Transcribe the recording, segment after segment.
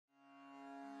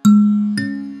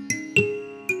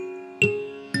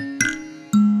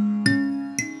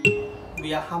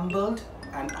We are humbled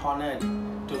and honored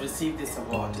to receive this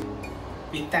award.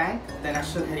 We thank the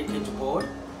National Heritage Board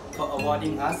for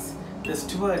awarding us the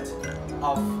Stewards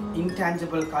of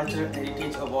Intangible Cultural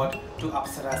Heritage Award to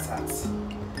Apsaras Arts.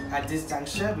 At this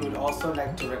juncture, we would also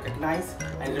like to recognize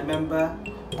and remember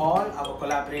all our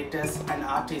collaborators and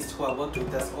artists who have worked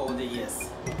with us over the years.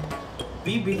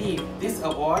 We believe this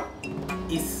award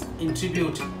is in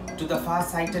tribute to the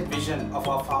far-sighted vision of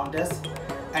our founders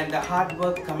and the hard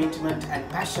work, commitment and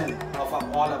passion of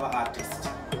all our artists.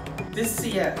 This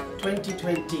year,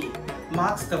 2020,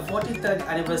 marks the 43rd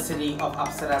anniversary of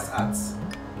Apsaras Arts.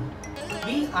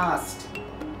 We asked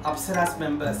Apsaras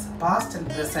members, past and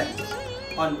present,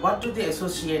 on what do they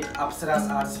associate Apsaras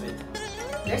Arts with.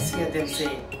 Let's hear them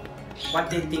say what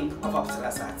they think of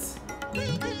Apsaras Arts.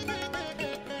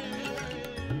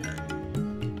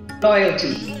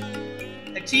 Loyalty,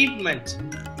 Achievement,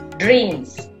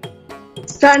 dreams,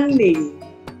 Sunny,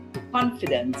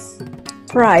 confidence,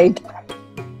 pride,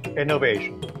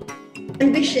 innovation,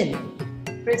 ambition,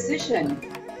 precision,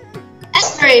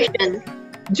 aspiration,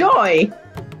 joy,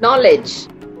 knowledge,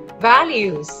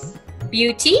 values,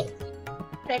 beauty,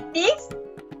 practice,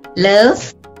 love,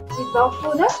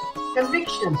 thoughtfulness,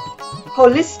 conviction,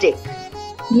 holistic,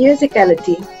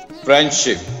 musicality,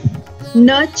 friendship,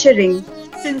 nurturing,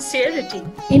 sincerity,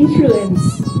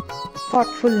 influence,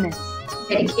 thoughtfulness,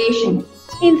 dedication,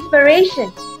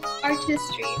 inspiration,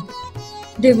 artistry,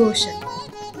 devotion,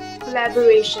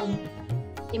 collaboration,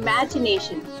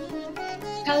 imagination,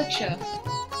 culture,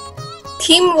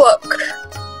 teamwork,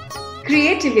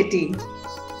 creativity,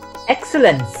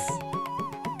 excellence,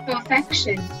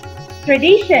 perfection,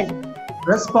 tradition,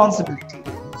 responsibility,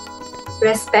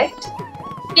 respect,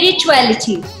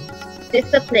 spirituality,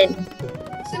 discipline,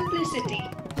 simplicity,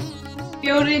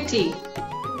 purity,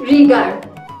 rigor,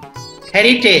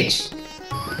 heritage.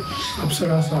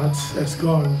 Apsaras Arts has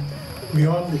gone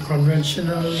beyond the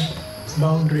conventional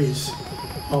boundaries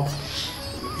of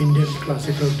Indian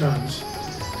classical dance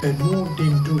and moved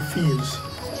into fields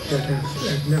that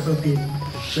had never been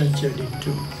ventured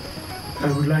into.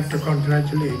 I would like to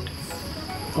congratulate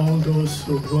all those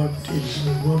who work in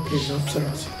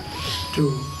Apsaras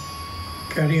to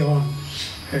carry on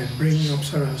and bring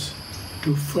Apsaras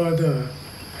to further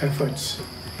efforts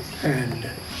and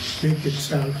make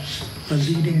itself a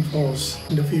leading force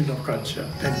in the field of culture.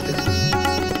 Thank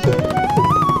you.